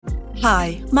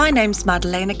Hi, my name's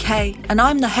Madalena Kay, and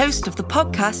I'm the host of the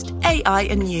podcast AI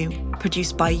and You,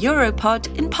 produced by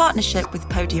Europod in partnership with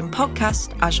Podium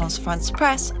Podcast, Agence France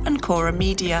Presse, and Cora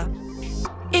Media.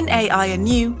 In AI and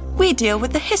You, we deal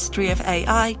with the history of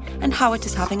AI and how it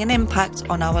is having an impact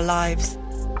on our lives.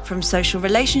 From social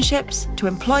relationships to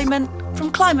employment,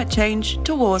 from climate change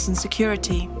to wars and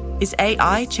security. Is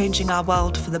AI changing our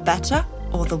world for the better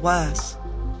or the worse?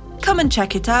 Come and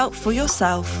check it out for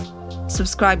yourself.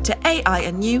 Subscribe to AI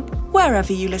and You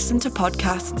wherever you listen to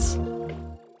podcasts.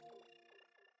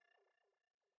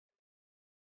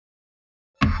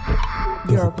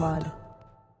 Europod.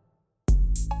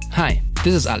 Hi,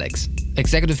 this is Alex,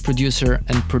 executive producer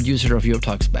and producer of Europe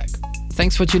Talks Back.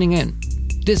 Thanks for tuning in.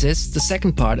 This is the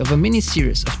second part of a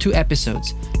mini-series of 2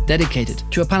 episodes dedicated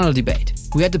to a panel debate.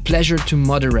 We had the pleasure to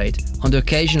moderate on the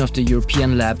occasion of the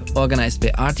European Lab organized by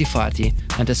Artifati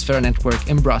and the Sphere Network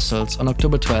in Brussels on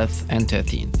October 12th and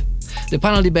 13th. The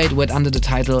panel debate went under the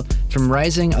title From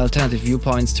Raising Alternative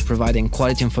Viewpoints to Providing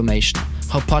Quality Information,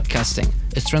 How Podcasting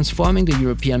is Transforming the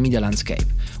European Media Landscape.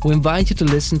 We invite you to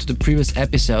listen to the previous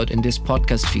episode in this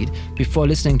podcast feed before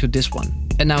listening to this one.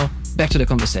 And now, back to the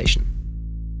conversation.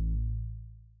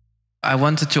 I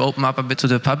wanted to open up a bit to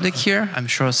the public here. I'm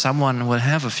sure someone will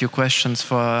have a few questions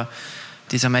for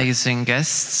these amazing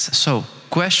guests. So,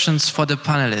 questions for the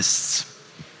panelists.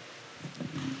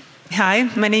 Hi,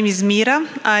 my name is Mira.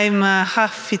 I'm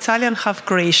half Italian, half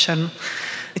Croatian.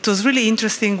 It was really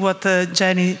interesting what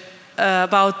Jenny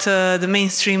about the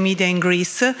mainstream media in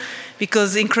Greece,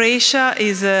 because in Croatia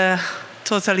is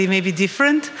totally maybe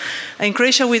different. In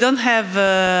Croatia, we don't have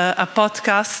a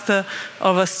podcast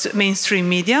of a mainstream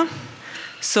media.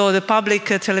 So the public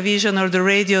television or the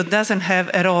radio doesn't have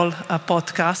at all a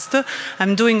podcast.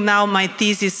 I'm doing now my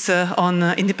thesis on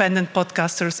independent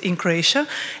podcasters in Croatia.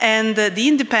 And the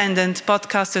independent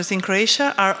podcasters in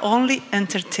Croatia are only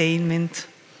entertainment.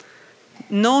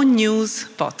 No news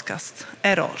podcast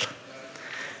at all.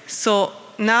 So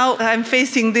now I'm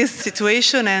facing this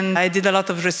situation, and I did a lot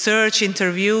of research,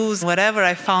 interviews, whatever.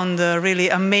 I found really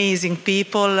amazing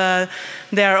people.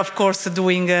 They are, of course,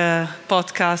 doing a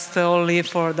podcast only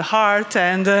for the heart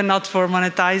and not for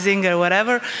monetizing or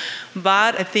whatever.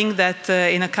 But I think that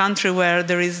in a country where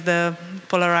there is the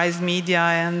polarized media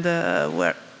and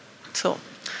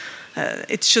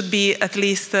it should be at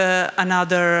least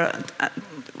another.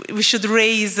 We should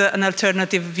raise an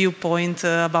alternative viewpoint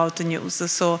about the news.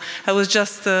 So I was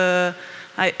just,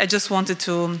 I just wanted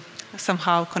to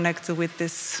somehow connect with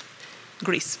this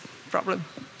Greece problem.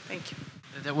 Thank you.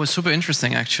 That was super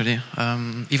interesting, actually.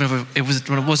 Even if it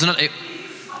was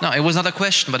not a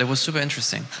question, but it was super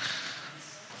interesting.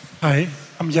 Hi,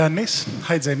 I'm Yannis.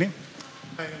 Hi, Jenny.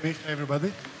 Hi, Amy. Hi,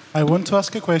 everybody. I want to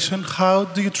ask a question. How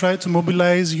do you try to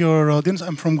mobilize your audience?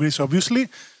 I'm from Greece, obviously.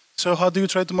 So how do you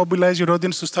try to mobilize your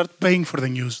audience to start paying for the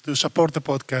news, to support the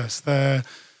podcast?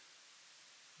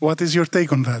 What is your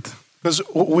take on that? Because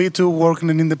we too work in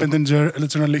an independent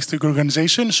journalistic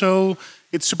organization, so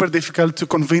it's super difficult to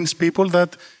convince people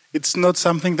that it's not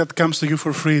something that comes to you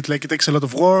for free. It takes a lot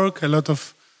of work, a lot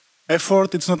of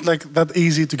effort. It's not like that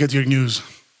easy to get your news.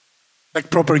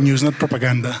 Like proper news, not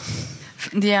propaganda.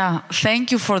 Yeah,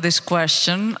 thank you for this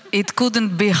question. It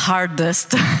couldn't be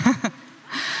hardest.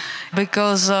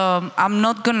 Because I'm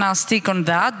not going to stick on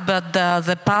that, but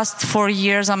the past 4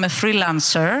 years I'm a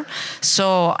freelancer,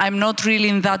 so I'm not really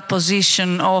in that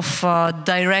position of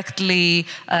directly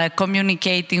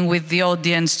communicating with the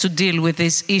audience to deal with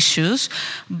these issues.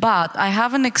 But I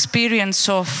have an experience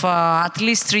of at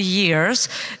least 3 years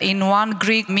in one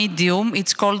Greek medium.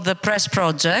 It's called the Press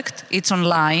Project. It's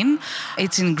online.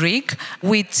 It's in Greek,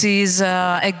 which is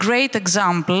a great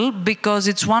example because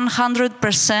it's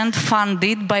 100%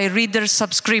 funded by reader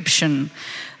subscription.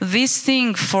 This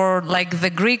thing for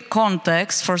the Greek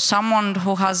context, for someone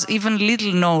who has even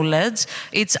little knowledge,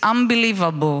 it's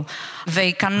unbelievable.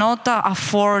 They cannot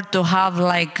afford to have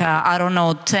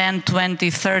 10, 20,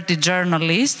 30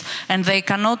 journalists, and they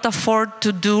cannot afford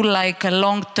to do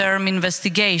long-term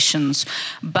investigations.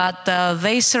 But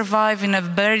they survive in a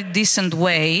very decent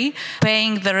way,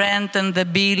 paying the rent and the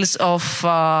bills of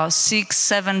 6,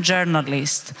 7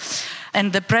 journalists.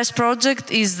 And the Press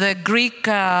Project is the Greek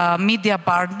media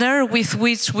partner with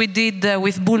which we did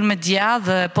with Boule Media,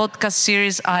 the podcast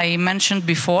series I mentioned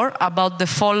before about the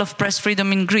fall of press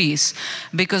freedom in Greece.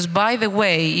 Because, by the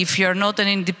way, if you're not an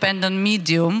independent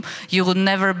medium, you would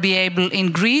never be able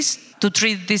in Greece to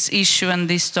treat this issue and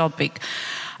this topic.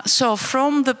 So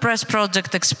from the Press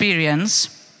Project experience,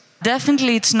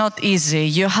 Definitely it's not easy.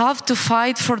 You have to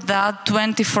fight for that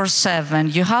 24/7.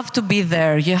 You have to be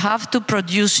there. You have to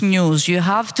produce news. You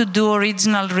have to do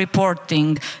original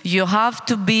reporting. You have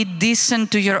to be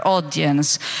decent to your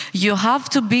audience. You have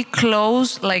to be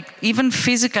close, like even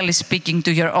physically speaking,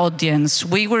 to your audience.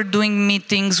 We were doing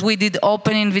meetings. We did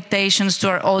open invitations to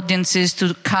our audiences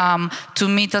to come, to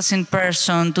meet us in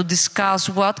person, to discuss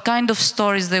what kind of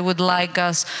stories they would like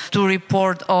us to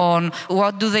report on,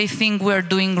 what do they think we're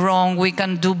doing wrong, we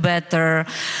can do better.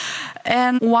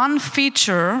 And one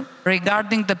feature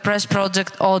regarding the Press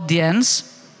Project audience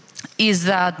is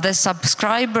that the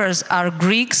subscribers are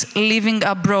Greeks living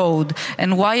abroad.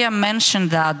 And why I mention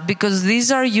that? Because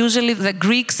these are usually the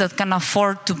Greeks that can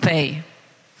afford to pay.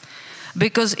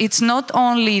 Because it's not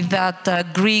only that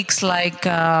Greeks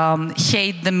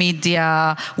hate the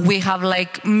media, we have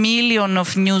like millions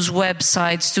of news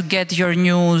websites to get your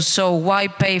news, so why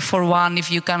pay for one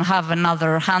if you can have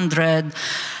another 100?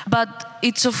 But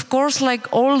it's of course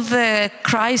like all the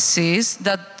crises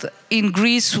that in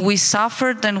Greece we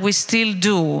suffered and we still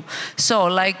do. So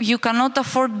like you cannot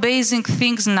afford basic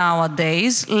things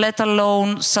nowadays, let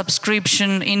alone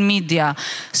subscription in media.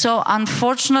 So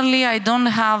unfortunately I don't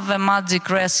have a magic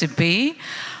recipe.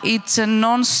 It's a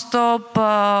non-stop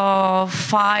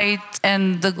fight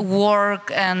and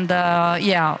work and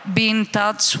be in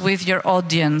touch with your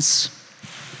audience.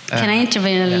 Can I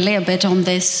intervene a little bit on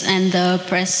this and the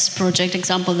Press Project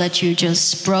example that you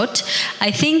just brought?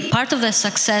 I think part of the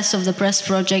success of the Press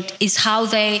Project is how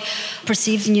they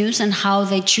perceive news and how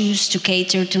they choose to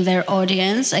cater to their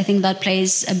audience. I think that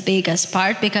plays a biggest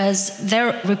part because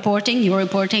their reporting, your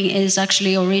reporting, is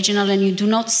actually original and you do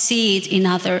not see it in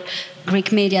other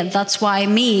Greek media. That's why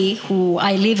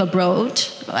I live abroad,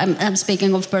 I'm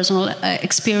speaking of personal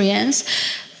experience,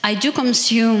 I do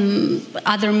consume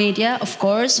other media, of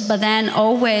course, but then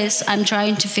always I'm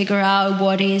trying to figure out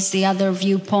what is the other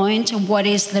viewpoint, what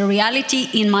is the reality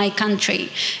in my country.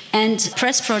 And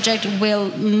Press Project will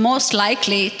most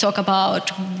likely talk about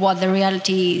what the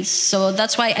reality is. So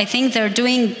that's why I think they're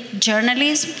doing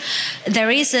journalism.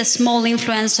 There is a small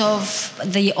influence of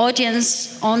the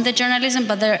audience on the journalism,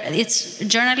 but it's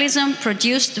journalism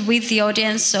produced with the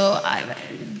audience.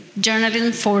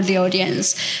 Journalism for the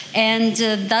audience. And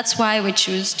that's why we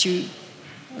choose to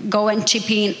go and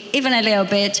chip in even a little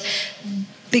bit,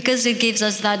 because it gives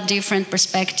us that different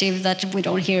perspective that we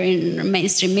don't hear in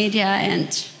mainstream media. And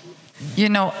you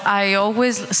know, I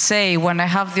always say when I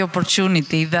have the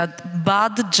opportunity that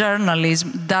bad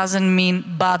journalism doesn't mean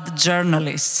bad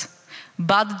journalists.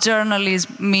 Bad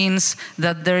journalism means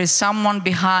that there is someone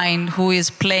behind who is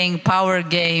playing power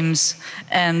games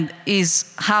and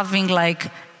is having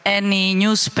like any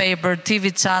newspaper, TV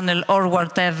channel or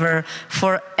whatever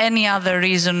for any other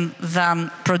reason than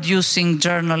producing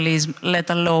journalism, let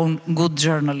alone good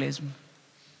journalism.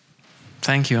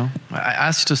 Thank you. I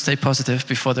asked you to stay positive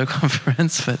before the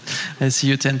conference, but I see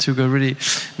you tend to go really...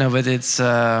 No, but it's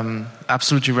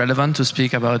absolutely relevant to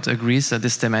speak about Greece at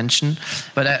this dimension.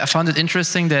 But I found it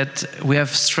interesting that we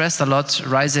have stressed a lot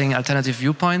rising alternative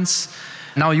viewpoints.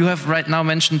 Now, you have right now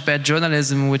mentioned bad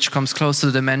journalism, which comes close to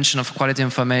the dimension of quality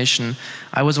information.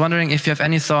 I was wondering if you have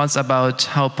any thoughts about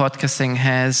how podcasting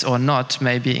has or not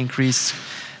maybe increased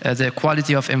the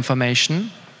quality of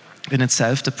information in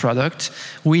itself, the product.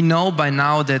 We know by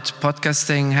now that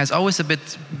podcasting has always a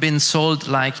bit been sold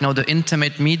like, the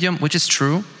intimate medium, which is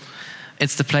true.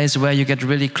 It's the place where you get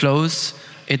really close.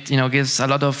 It, gives a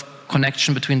lot of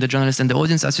connection between the journalist and the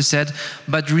audience, as you said.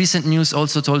 But recent news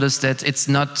also told us that it's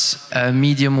not a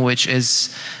medium which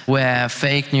is where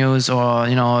fake news or,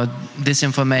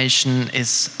 disinformation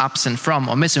is absent from,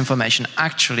 or misinformation.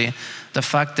 Actually, the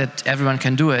fact that everyone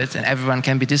can do it and everyone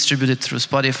can be distributed through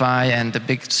Spotify and the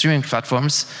big streaming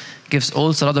platforms gives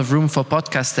also a lot of room for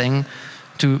podcasting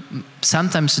to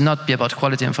sometimes not be about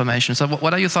quality information. So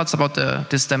what are your thoughts about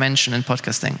this dimension in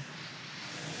podcasting?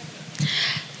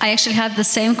 I actually had the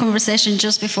same conversation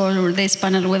just before this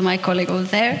panel with my colleague over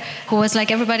there, who was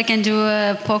like, everybody can do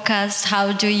a podcast.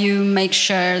 How do you make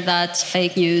sure that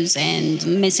fake news and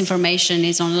misinformation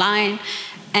is online?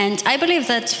 And I believe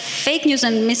that fake news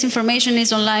and misinformation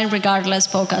is online regardless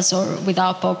podcast or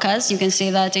without podcast. You can see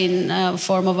that in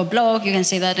form of a blog, you can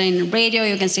see that in radio,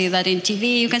 you can see that in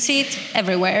TV, you can see it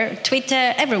everywhere,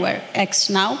 Twitter, everywhere, X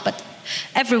now, but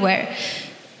everywhere.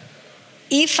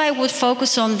 If I would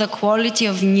focus on the quality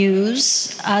of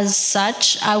news as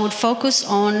such, I would focus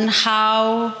on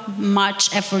how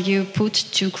much effort you put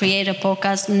to create a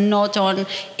podcast, not on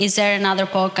is there another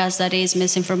podcast that is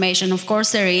misinformation. Of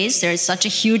course there is. There is such a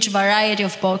huge variety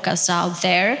of podcasts out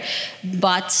there.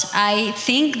 But I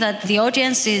think that the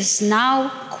audience is now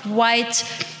quite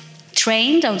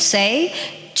trained, I would say,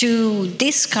 to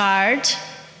discard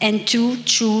and to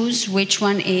choose which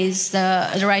one is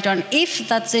the right one. If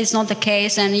that is not the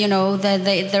case, and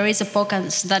there is a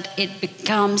podcast that it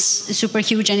becomes super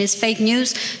huge and it's fake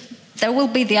news, there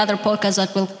will be the other podcasts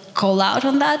that will call out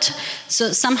on that. So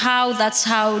somehow that's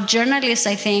how journalists,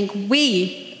 I think,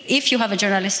 if you have a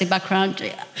journalistic background,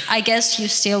 I guess you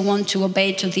still want to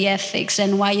obey to the ethics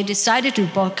and why you decided to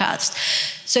podcast.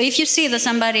 So if you see that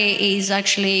somebody is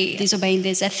actually disobeying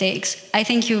these ethics, I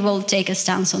think you will take a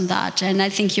stance on that, and I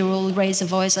think you will raise a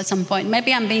voice at some point.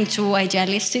 Maybe I'm being too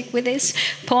idealistic with this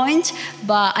point,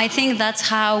 but I think that's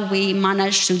how we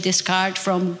manage to discard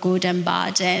from good and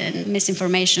bad and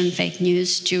misinformation, fake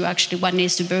news, to actually what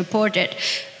needs to be reported.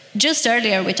 Just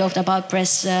earlier, we talked about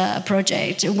Press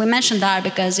Project. We mentioned that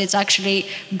because it's actually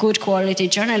good quality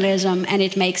journalism and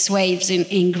it makes waves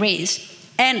in Greece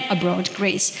and abroad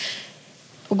Greece.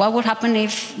 What would happen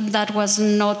if that was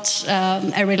not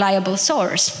a reliable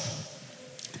source?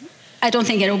 I don't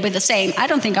think it will be the same. I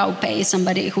don't think I would pay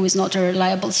somebody who is not a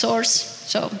reliable source.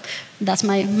 So that's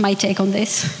my take on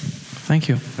this. Thank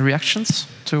you. Reactions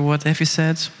to what Effie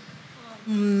said?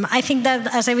 I think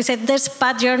that, as I said, there's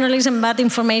bad journalism, bad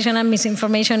information, and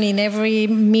misinformation in every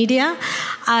media.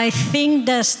 I think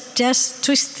that's just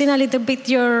twisting a little bit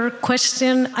your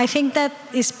question. I think that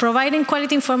is providing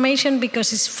quality information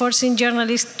because it's forcing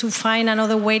journalists to find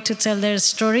another way to tell their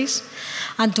stories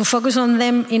and to focus on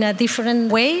them in a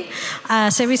different way.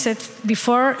 As Evie said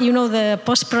before, the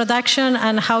post-production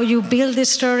and how you build the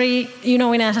story,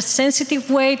 in a sensitive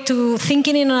way to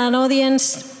thinking in an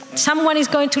audience. Someone is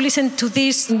going to listen to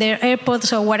this in their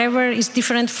AirPods or whatever is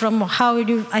different from how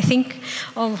you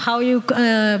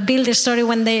build a story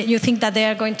when you think that they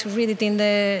are going to read it in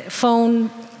the phone.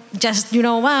 Just,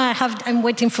 I'm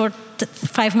waiting for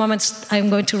 5 moments, I'm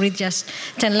going to read just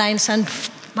 10 lines and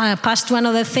pass to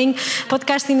another thing.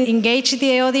 Podcasting engages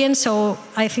the audience, so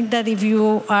I think that if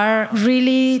you are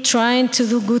really trying to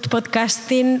do good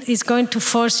podcasting, it's going to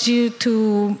force you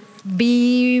to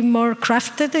be more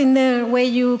crafted in the way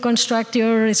you construct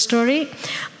your story.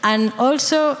 And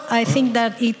also, I think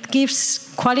that it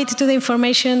gives quality to the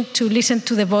information to listen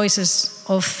to the voices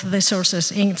of the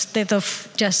sources instead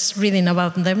of just reading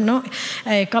about them. No,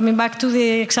 coming back to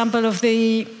the example of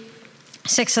the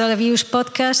sexual abuse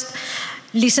podcast,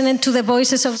 listening to the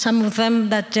voices of some of them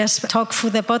that just talk through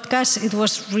the podcast, it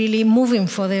was really moving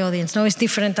for the audience. No, it's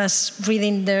different as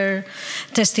reading their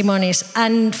testimonies.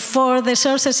 And for the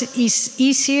sources, it's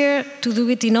easier to do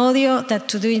it in audio than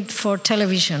to do it for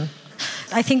television.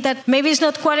 I think that maybe it's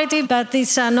not quality, but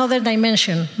it's another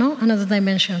dimension, no? Another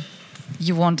dimension.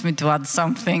 You want me to add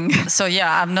something? So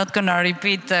yeah, I'm not going to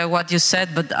repeat what you said,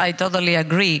 but I totally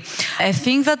agree. I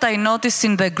think that I noticed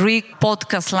in the Greek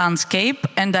podcast landscape,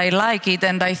 and I like it,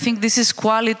 and I think this is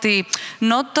quality,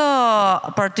 not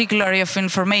particularly of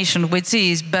information, which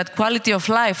is, but quality of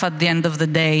life at the end of the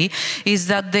day, is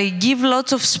that they give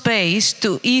lots of space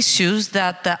to issues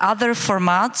that other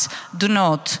formats do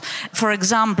not. For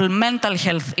example, mental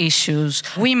health issues,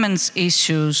 women's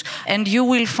issues, and you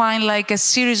will find like a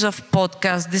series of podcasts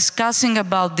discussing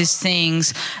about these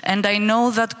things. And I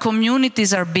know that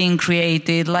communities are being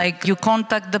created, like you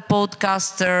contact the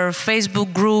podcaster,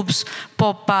 Facebook groups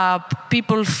pop up,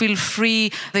 people feel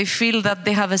free, they feel that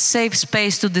they have a safe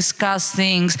space to discuss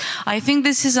things. I think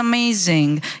this is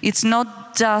amazing. It's not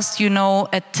just,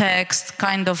 a text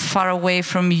kind of far away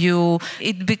from you.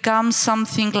 It becomes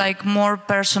something like more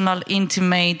personal,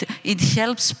 intimate. It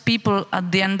helps people at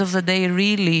the end of the day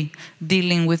really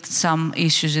dealing with some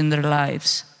issues in their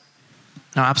lives.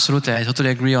 No, absolutely. I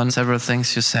totally agree on several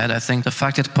things you said. I think the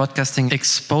fact that podcasting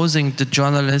exposing the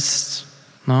journalists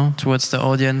towards the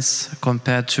audience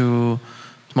compared to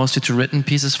mostly to written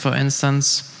pieces, for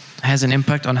instance, has an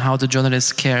impact on how the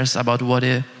journalist cares about what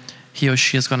he or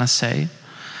she is going to say.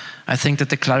 I think that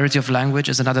the clarity of language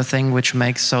is another thing which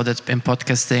makes so that in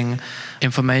podcasting,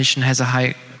 information has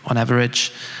on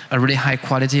average, a really high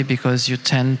quality because you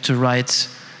tend to write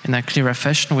in a clearer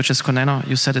fashion, which is,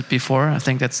 you said it before. I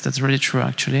think that's really true,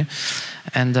 actually.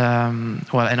 And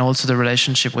and also the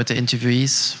relationship with the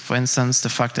interviewees, for instance, the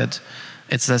fact that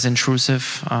it's less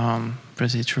intrusive,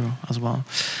 pretty true as well.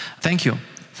 Thank you.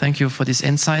 Thank you for these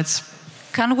insights.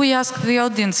 Can we ask the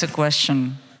audience a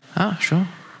question? Sure.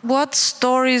 What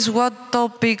stories, what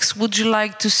topics would you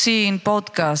like to see in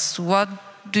podcasts? What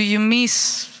do you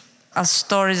miss as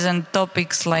stories and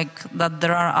topics like that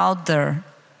there are out there?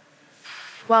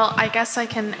 Well, I guess I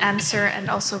can answer and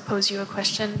also pose you a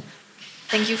question.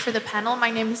 Thank you for the panel. My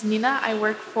name is Nina. I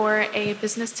work for a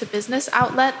business-to-business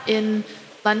outlet in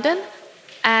London,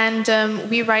 and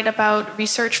we write about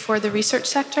research for the research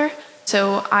sector.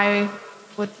 So I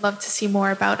would love to see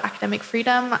more about academic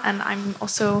freedom, and I'm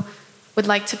also would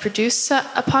like to produce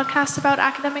a podcast about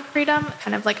academic freedom,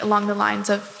 kind of like along the lines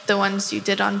of the ones you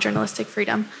did on journalistic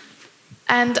freedom.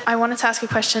 And I wanted to ask a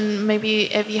question,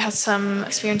 maybe Evie has some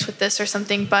experience with this or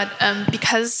something, but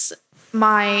because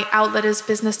my outlet is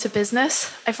business to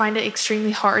business, I find it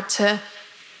extremely hard to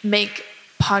make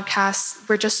podcasts.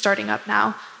 We're just starting up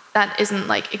now. That isn't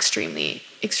like extremely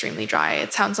dry.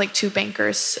 It sounds like two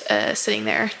bankers sitting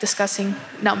there discussing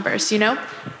numbers, you know?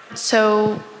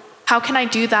 So how can I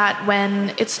do that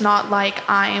when it's not like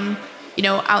I'm, you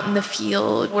know, out in the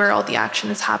field where all the action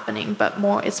is happening, but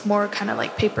it's more kind of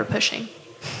like paper pushing?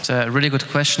 It's a really good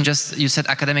question. Just, you said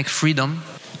academic freedom.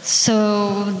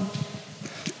 So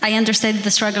I understand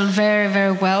the struggle very,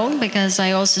 very well, because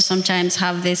I also sometimes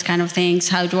have these kind of things.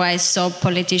 How do I stop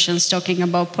politicians talking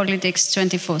about politics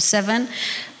 24/7?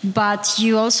 But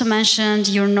you also mentioned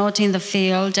you're not in the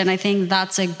field, and I think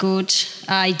that's a good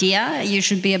idea. You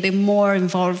should be a bit more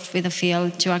involved with the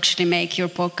field to actually make your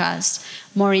podcast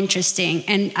more interesting.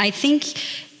 And I think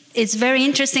it's very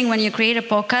interesting when you create a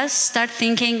podcast, start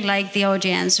thinking like the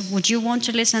audience. Would you want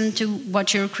to listen to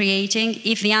what you're creating?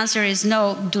 If the answer is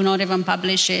no, do not even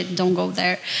publish it, don't go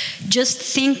there. Just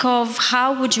think of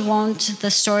how would you want the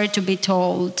story to be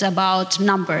told about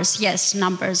numbers. Yes,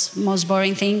 numbers, most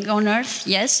boring thing on earth,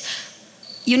 yes.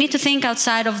 You need to think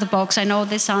outside of the box. I know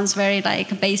this sounds very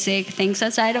like basic things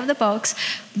outside of the box,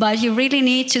 but you really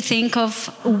need to think of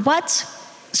what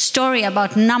story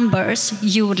about numbers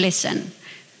you would listen.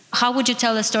 How would you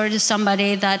tell a story to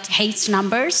somebody that hates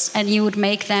numbers, and you would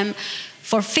make them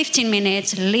for 15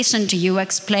 minutes listen to you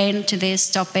explain to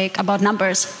this topic about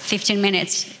numbers, 15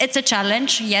 minutes? It's a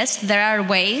challenge, yes, there are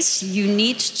ways. You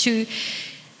need to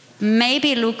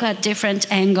maybe look at different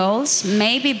angles,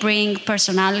 maybe bring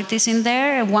personalities in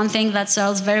there. One thing that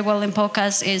sells very well in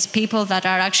podcasts is people that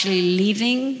are actually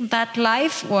living that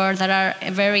life or that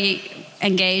are very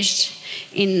engaged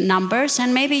in numbers,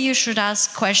 and maybe you should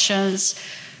ask questions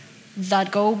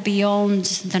that go beyond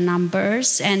the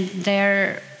numbers and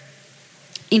their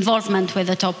involvement with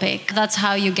the topic. That's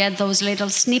how you get those little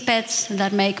snippets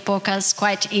that make podcasts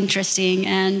quite interesting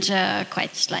and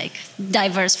quite like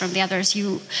diverse from the others.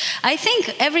 I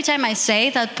think every time I say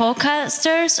that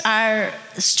podcasters are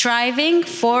striving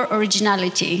for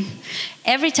originality.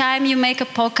 Every time you make a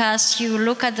podcast, you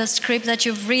look at the script that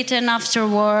you've written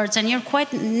afterwards, and you're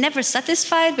quite never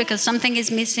satisfied because something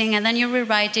is missing, and then you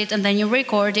rewrite it, and then you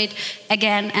record it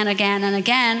again and again and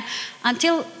again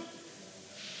until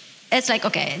it's like,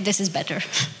 okay, this is better.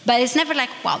 But it's never like,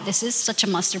 wow, this is such a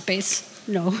masterpiece.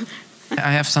 No.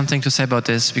 I have something to say about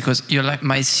this, because you're like,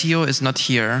 my CEO is not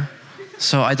here.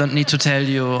 So I don't need to tell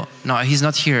you, no, he's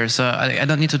not here. So I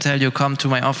don't need to tell you, come to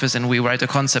my office and we write a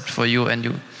concept for you,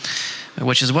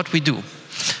 which is what we do.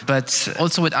 But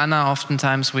also with Anna,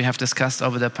 oftentimes we have discussed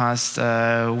over the past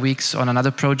weeks on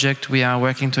another project we are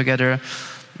working together,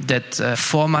 that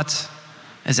format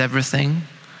is everything.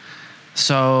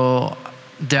 So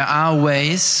there are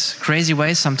ways, crazy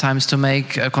ways sometimes, to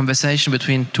make a conversation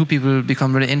between two people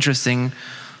become really interesting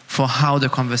for how the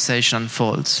conversation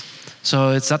unfolds.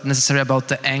 So it's not necessarily about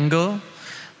the angle,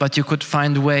 but you could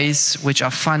find ways which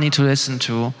are funny to listen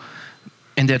to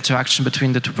in the interaction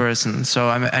between the two persons. So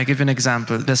I give you an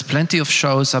example. There's plenty of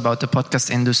shows about the podcast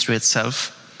industry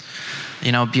itself.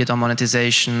 You know, be it on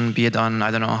monetization, be it on, I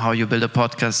don't know, how you build a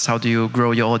podcast, how do you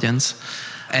grow your audience.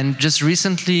 And just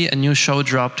recently a new show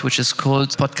dropped, which is called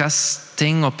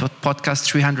Podcasting or Podcast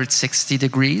 360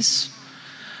 Degrees.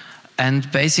 And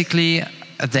basically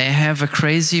they have a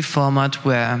crazy format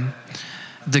where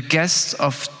the guest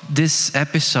of this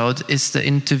episode is the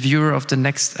interviewer of the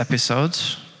next episode.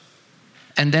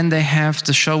 And then they have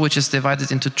the show, which is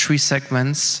divided into 3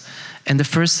 segments. In the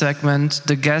first segment,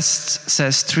 the guest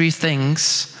says 3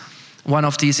 things. One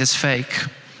of these is fake.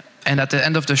 And at the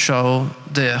end of the show,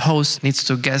 the host needs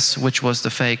to guess which was the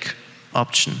fake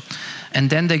option. And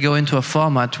then they go into a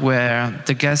format where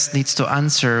the guest needs to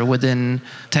answer within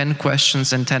 10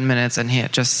 questions in 10 minutes, and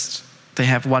they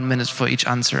have 1 minute for each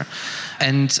answer.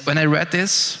 And when I read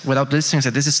this, without listening, I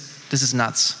said, this is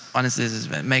nuts. Honestly,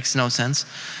 it makes no sense.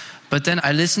 But then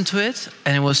I listened to it,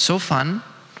 and it was so fun.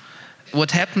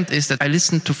 What happened is that I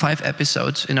listened to 5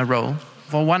 episodes in a row.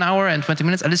 For 1 hour and 20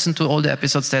 minutes, I listened to all the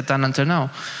episodes they had done until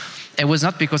now. It was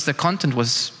not because the content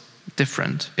was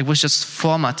different. It was just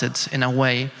formatted in a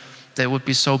way that would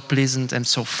be so pleasant and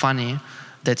so funny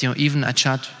that, even a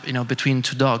chat, between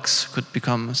 2 dogs could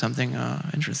become something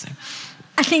interesting.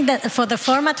 I think that for the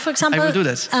format, for example, I will do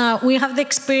that. We have the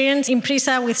experience in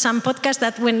Prisa with some podcasts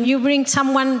that when you bring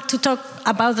someone to talk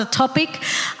about the topic,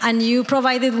 and you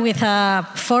provide it with a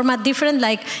format different.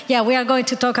 Like, we are going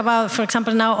to talk about, for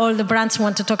example, now all the brands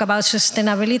want to talk about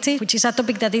sustainability, which is a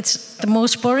topic that it's the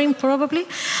most boring, probably.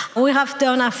 We have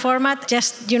done a format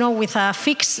just, with a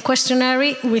fixed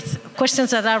questionnaire with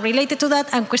questions that are related to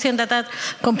that and questions that are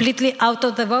completely out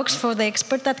of the box for the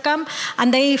experts that come.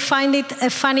 And they find it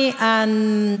funny,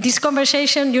 and this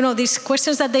conversation, these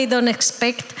questions that they don't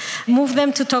expect, move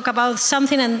them to talk about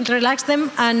something and relax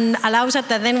them, and allows us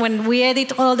that then when we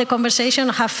edit all the conversation,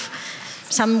 have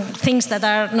some things that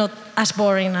are not as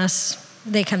boring as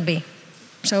they can be.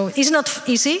 So it's not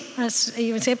easy, as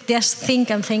you said, just think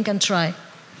and try.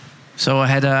 So I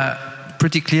had a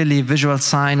pretty clearly visual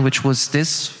sign, which was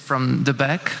this from the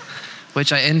back,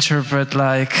 which I interpret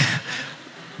like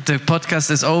the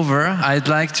podcast is over. I'd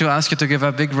like to ask you to give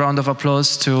a big round of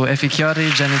applause to Effie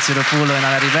Chiodi, Jenny Ziropoulos, and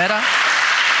Ala Rivera.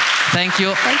 Thank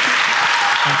you. Thank you.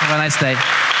 Have a nice day.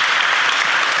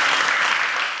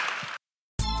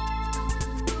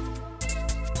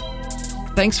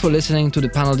 Thanks for listening to the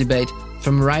panel debate,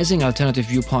 from rising alternative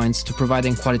viewpoints to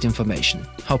providing quality information,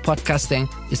 how podcasting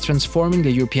is transforming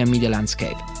the European media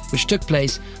landscape, which took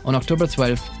place on October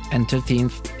 12th and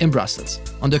 13th in Brussels,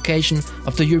 on the occasion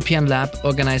of the European Lab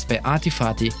organized by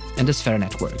Artifati and the Sphere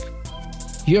Network.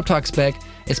 Europe Talks Back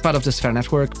is part of the Sphere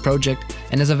Network project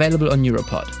and is available on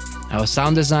Europod. Our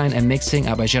sound design and mixing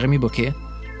are by Jeremy Bouquet.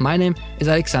 My name is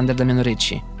Alexander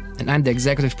Damiano-Ricci, and I'm the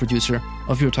executive producer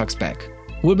of Europe Talks Back.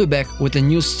 We'll be back with a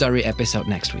new story episode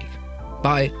next week.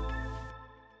 Bye!